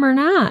of them are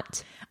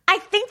not. I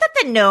think that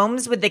the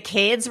gnomes with the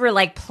kids were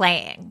like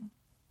playing.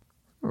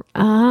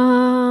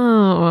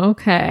 Oh,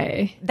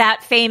 okay.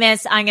 That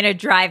famous, I'm going to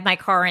drive my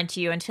car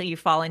into you until you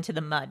fall into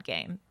the mud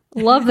game.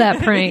 Love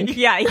that prank.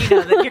 Yeah, you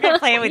know that. You're going to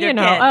play it with your kid.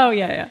 Oh,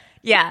 yeah.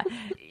 Yeah.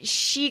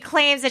 She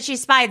claims that she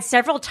spied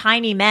several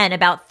tiny men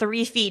about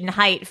 3 feet in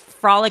height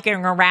frolicking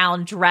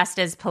around dressed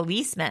as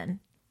policemen.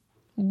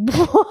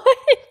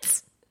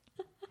 What?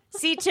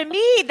 See, to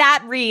me,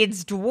 that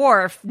reads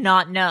dwarf,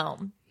 not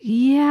gnome.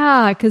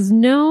 Yeah, because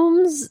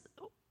gnomes,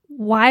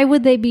 why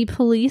would they be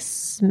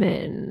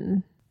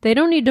policemen? They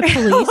don't need to police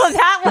Well,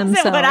 that wasn't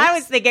themselves. what I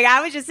was thinking.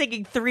 I was just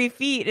thinking 3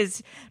 feet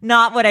is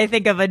not what I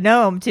think of a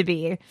gnome to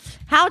be.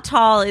 How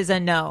tall is a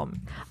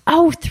gnome?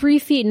 Oh, 3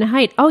 feet in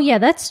height. Oh, yeah,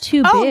 that's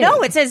too Oh, big.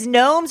 no, it says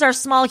gnomes are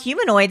small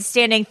humanoids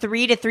standing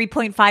 3 to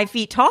 3.5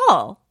 feet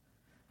tall.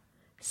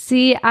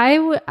 See,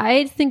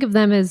 I think of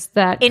them as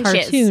that Inches.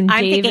 cartoon.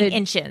 I'm David. thinking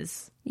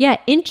inches. Yeah,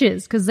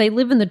 inches, because they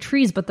live in the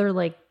trees, but they're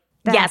like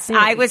that Yes, big.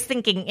 I was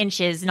thinking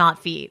inches, not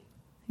feet.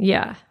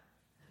 Yeah.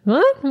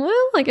 What?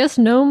 Well, I guess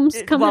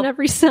gnomes come in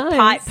every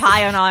size.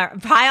 Pie on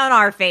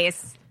our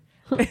face.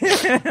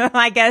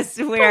 I guess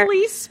we're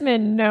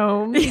Policeman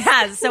gnomes.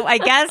 yeah. So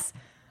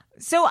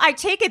I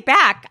take it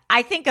back.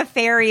 I think a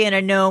fairy and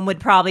a gnome would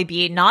probably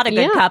be not a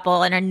good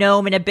couple, and a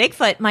gnome and a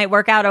Bigfoot might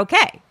work out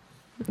okay.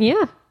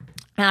 Yeah.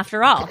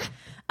 After all.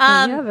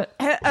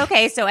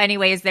 Okay. So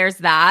anyways, there's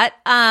that.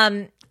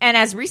 And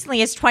as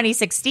recently as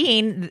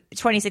 2016,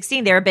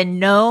 there have been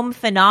gnome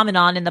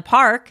phenomenon in the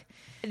park.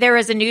 There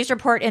was a news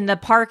report in the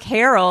Park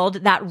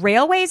Herald that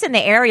railways in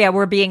the area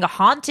were being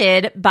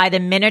haunted by the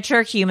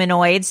miniature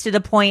humanoids to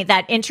the point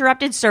that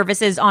interrupted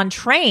services on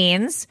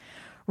trains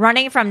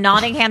running from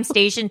Nottingham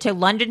Station to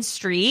London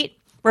Street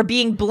were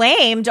being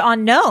blamed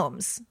on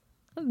gnomes.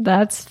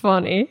 That's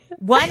funny.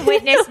 One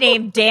witness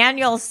named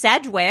Daniel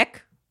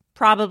Sedgwick,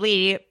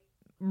 probably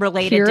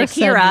related to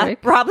Kira,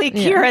 Sedgwick. probably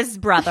Kira's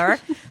brother,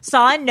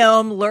 saw a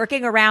gnome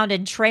lurking around a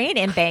train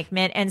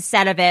embankment and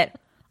said of it,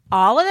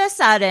 all of a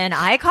sudden,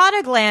 I caught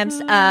a glimpse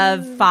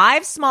of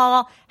 5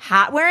 small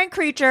hat-wearing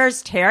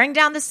creatures tearing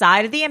down the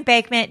side of the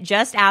embankment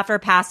just after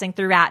passing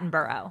through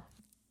Attenborough.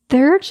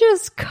 They're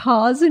just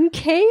causing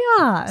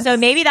chaos. So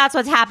maybe that's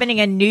what's happening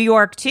in New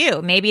York,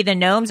 too. Maybe the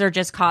gnomes are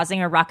just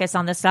causing a ruckus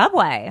on the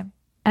subway.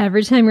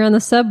 Every time you're on the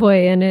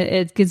subway and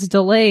it gets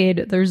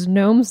delayed, there's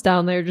gnomes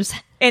down there just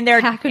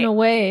hacking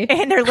away.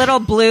 In their little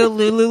blue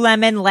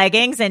Lululemon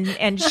leggings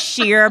and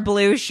sheer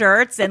blue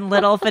shirts and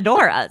little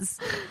fedoras.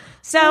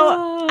 So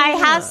I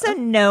have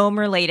some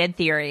gnome-related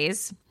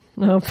theories.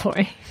 Oh,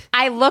 boy.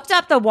 I looked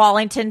up the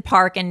Wallington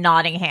Park in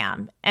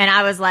Nottingham, and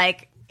I was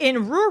like,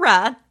 in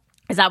Rura,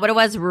 is that what it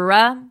was?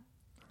 Rura?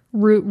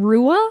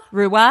 Rua?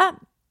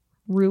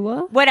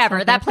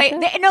 Whatever. That place.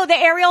 The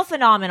aerial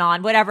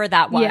phenomenon, whatever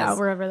that was. Yeah,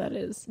 wherever that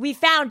is. We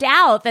found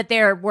out that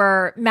there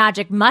were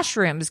magic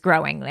mushrooms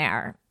growing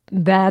there.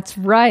 That's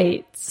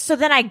right. So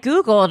then I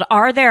Googled,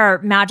 are there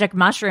magic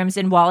mushrooms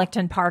in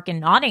Wallington Park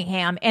in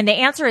Nottingham? And the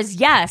answer is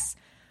yes.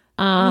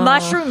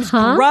 Mushrooms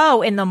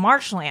grow in the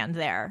marshland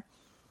there.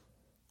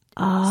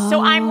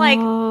 So I'm like,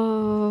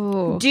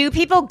 do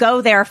people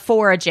go there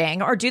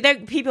foraging, or do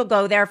people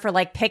go there for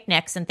like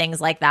picnics and things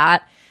like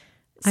that?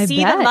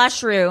 See the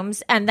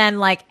mushrooms and then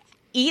like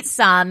eat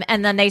some,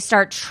 and then they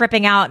start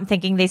tripping out and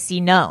thinking they see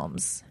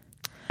gnomes.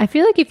 I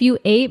feel like if you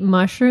ate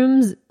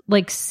mushrooms,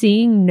 like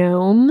seeing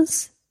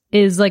gnomes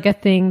is like a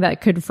thing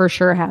that could for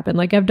sure happen.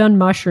 Like I've done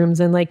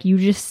mushrooms and like you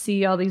just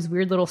see all these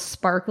weird little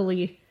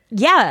sparkly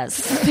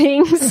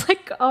things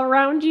like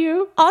around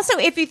you. Also,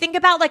 if you think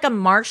about like a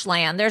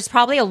marshland, there's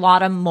probably a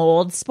lot of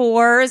mold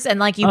spores, and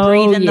like you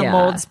breathe in the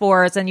mold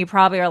spores and you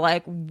probably are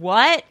like,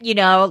 what? You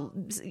know,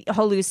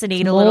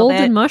 hallucinate a little bit.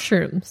 Mold and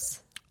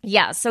mushrooms.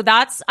 Yeah. So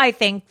that's, I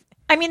think,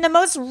 I mean, the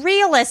most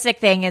realistic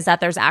thing is that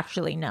there's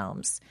actually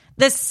gnomes.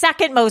 The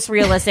second most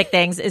realistic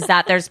things is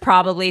that there's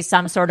probably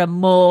some sort of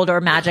mold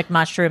or magic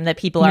mushroom that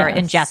people are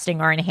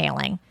ingesting or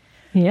inhaling.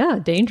 Yeah,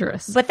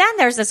 dangerous. But then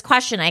there's this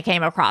question I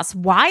came across.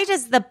 Why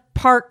does the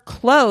park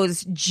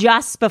close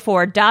just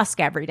before dusk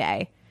every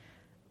day?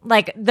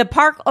 Like the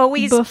park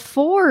always...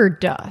 Before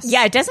dusk?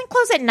 Yeah, it doesn't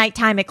close at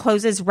nighttime. It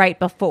closes right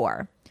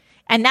before.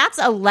 And that's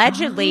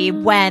allegedly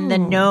when the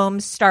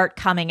gnomes start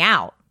coming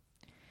out.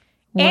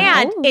 Well,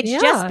 and it's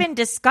just been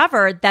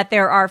discovered that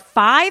there are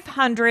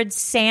 500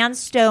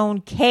 sandstone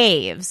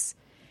caves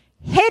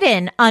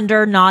hidden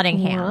under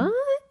Nottingham.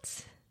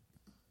 What?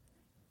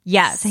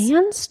 Yes.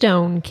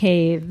 Sandstone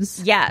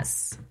caves.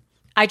 Yes.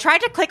 I tried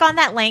to click on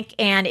that link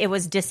and it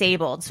was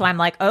disabled. So I'm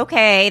like,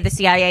 okay, the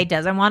CIA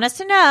doesn't want us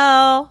to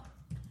know.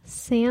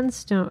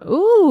 Sandstone.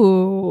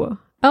 Ooh.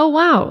 Oh,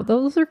 wow.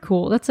 Those are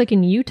cool. That's like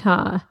in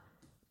Utah.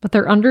 But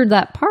they're under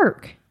that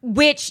park.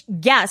 Which,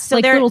 yes. So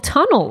like there, little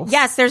tunnels.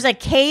 Yes, there's a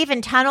cave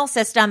and tunnel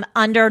system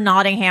under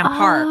Nottingham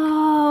Park.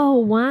 Oh,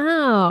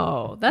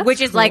 wow. That's which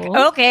is cool. like,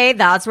 okay,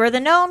 that's where the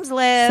gnomes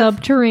live.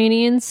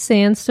 Subterranean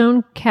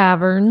sandstone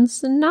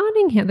caverns in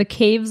Nottingham. The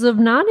caves of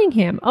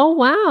Nottingham. Oh,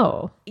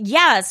 wow.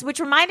 Yes,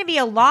 which reminded me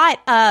a lot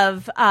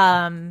of,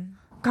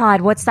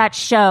 God, what's that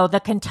show?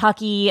 The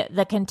Kentucky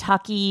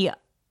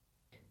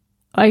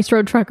Ice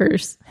Road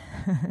Truckers.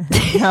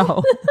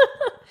 No.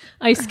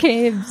 Ice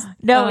caves.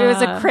 No, it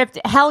was a crypt.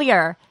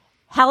 Hellier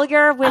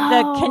with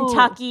the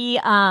Kentucky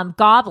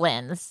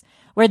goblins,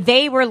 where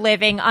they were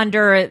living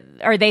under,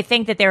 or they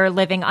think that they were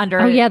living under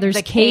there's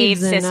the cave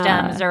caves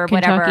systems in, or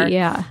Kentucky, whatever.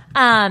 Yeah.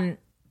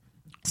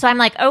 So I'm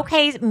like,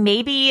 okay,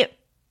 maybe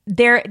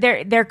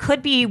there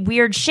could be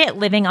weird shit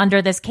living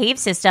under this cave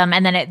system,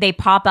 and then they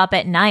pop up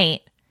at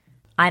night.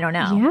 I don't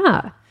know.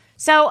 Yeah.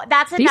 So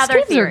that's another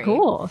These caves theory. are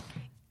cool.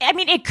 I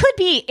mean, it could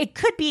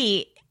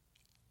be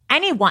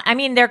anyone. I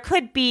mean, there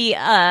could be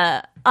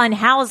a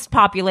unhoused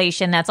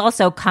population that's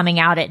also coming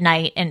out at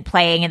night and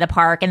playing in the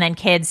park, and then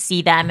kids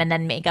see them and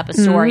then make up a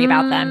story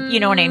about them. You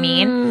know what I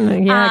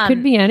mean? Yeah, it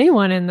could be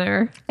anyone in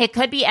there. It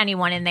could be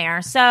anyone in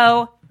there.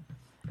 So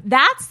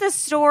that's the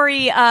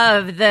story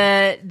of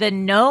the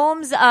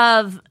gnomes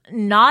of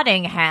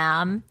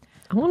Nottingham.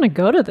 I want to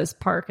go to this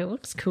park. It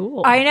looks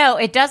cool. I know.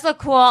 It does look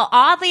cool.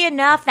 Oddly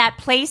enough, that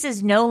place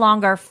is no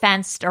longer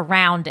fenced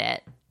around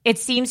it. It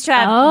seems to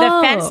have,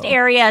 the fenced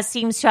area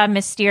seems to have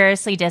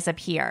mysteriously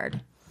disappeared.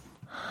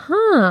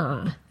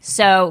 Huh.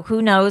 So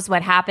who knows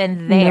what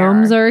happened there?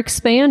 Gnomes are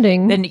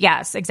expanding.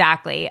 Yes,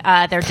 exactly.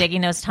 They're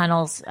digging those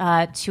tunnels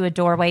to a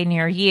doorway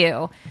near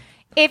you.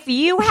 If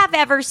you have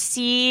ever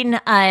seen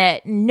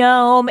a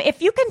gnome,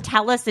 if you can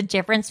tell us the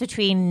difference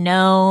between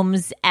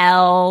gnomes,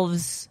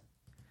 elves,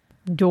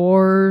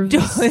 dwarves,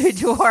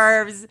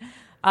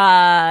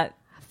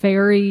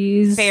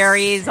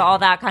 fairies, all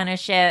that kind of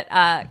shit.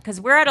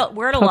 Because we're at a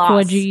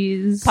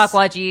Pukwudgies. loss.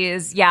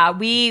 Pukwudgies. Yeah,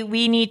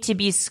 we need to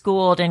be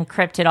schooled in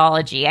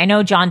cryptidology. I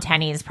know John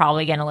Tenney is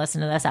probably going to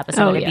listen to this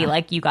episode and be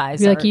like, "You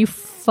guys, like you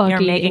fucking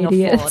you're making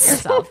idiots. a fool of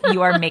yourself.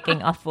 You are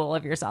making a fool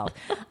of yourself."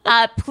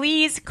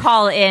 Please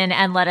call in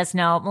and let us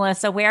know,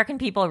 Melissa. Where can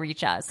people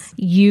reach us?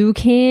 You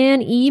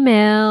can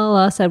email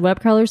us at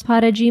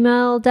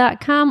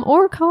webcrawlerspod@gmail.com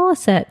or call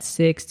us at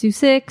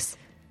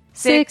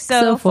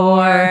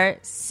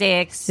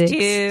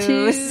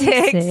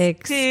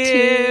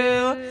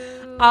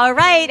 624-604-6262. All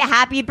right.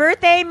 Happy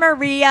birthday,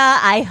 Maria.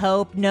 I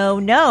hope no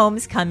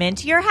gnomes come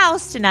into your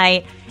house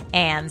tonight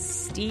and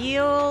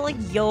steal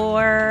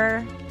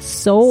your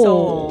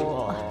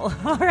soul.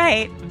 All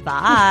right.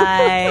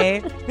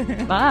 Bye.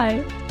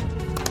 Bye.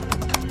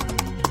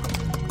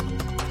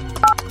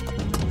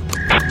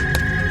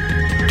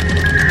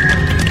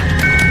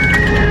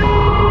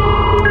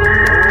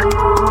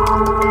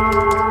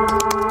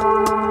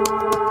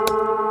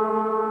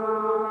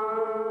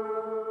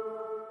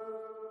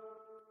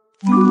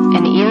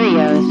 An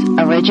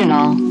Erios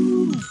original.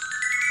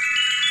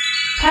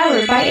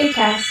 Powered by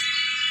Acast.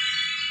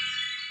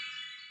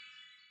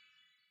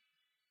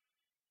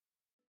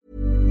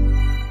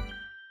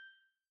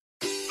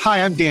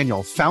 Hi, I'm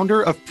Daniel,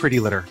 founder of Pretty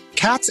Litter.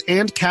 Cats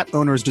and cat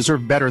owners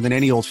deserve better than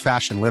any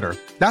old-fashioned litter.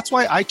 That's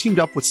why I teamed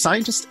up with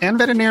scientists and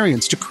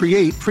veterinarians to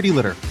create Pretty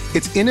Litter.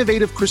 Its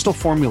innovative crystal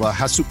formula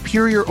has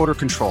superior odor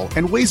control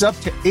and weighs up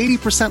to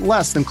 80%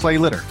 less than clay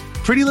litter.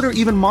 Pretty Litter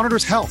even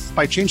monitors health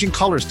by changing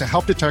colors to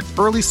help detect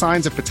early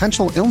signs of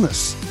potential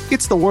illness.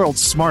 It's the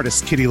world's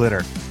smartest kitty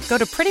litter. Go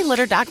to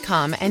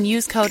prettylitter.com and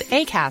use code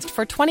ACAST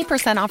for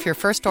 20% off your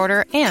first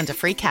order and a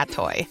free cat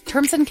toy.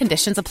 Terms and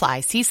conditions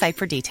apply. See site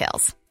for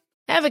details.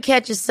 Ever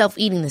catch yourself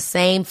eating the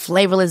same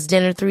flavorless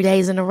dinner 3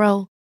 days in a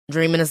row?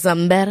 Dreaming of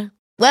something better?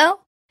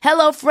 Well,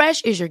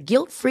 HelloFresh is your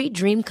guilt-free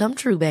dream come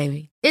true,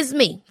 baby. It's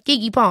me,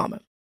 Keke Palmer.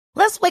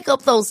 Let's wake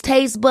up those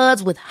taste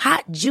buds with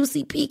hot,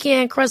 juicy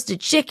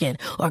pecan-crusted chicken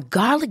or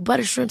garlic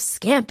butter shrimp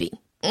scampi.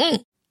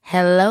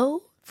 Hello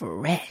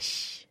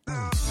Fresh.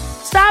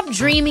 Stop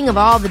dreaming of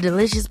all the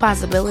delicious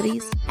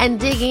possibilities and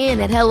dig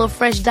in at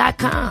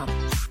HelloFresh.com.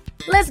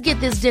 Let's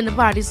get this dinner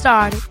party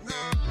started.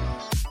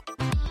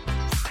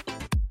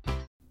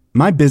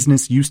 My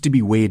business used to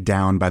be weighed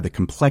down by the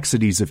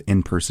complexities of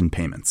in-person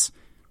payments.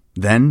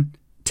 Then,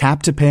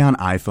 Tap to Pay on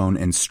iPhone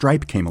and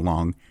Stripe came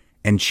along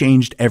and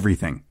changed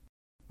everything.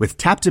 With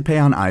Tap to Pay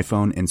on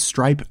iPhone and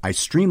Stripe, I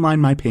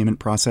streamlined my payment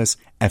process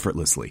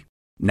effortlessly.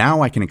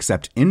 Now I can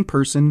accept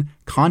in-person,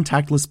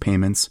 contactless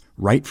payments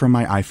right from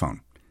my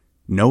iPhone.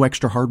 No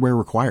extra hardware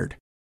required.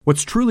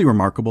 What's truly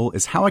remarkable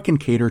is how I can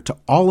cater to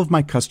all of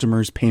my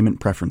customers'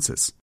 payment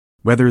preferences.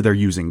 Whether they're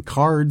using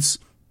cards,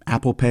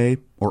 Apple Pay,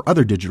 or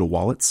other digital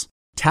wallets,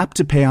 Tap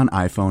to Pay on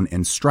iPhone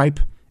and Stripe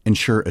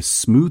ensure a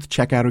smooth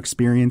checkout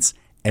experience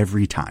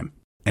every time.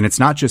 And it's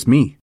not just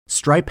me.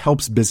 Stripe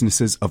helps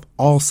businesses of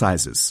all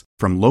sizes,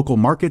 from local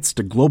markets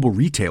to global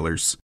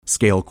retailers,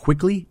 scale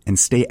quickly and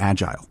stay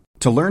agile.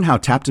 To learn how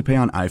Tap to Pay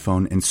on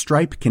iPhone and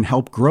Stripe can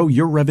help grow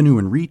your revenue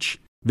and reach,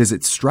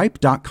 visit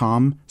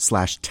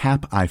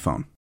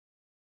stripe.com/tapiphone.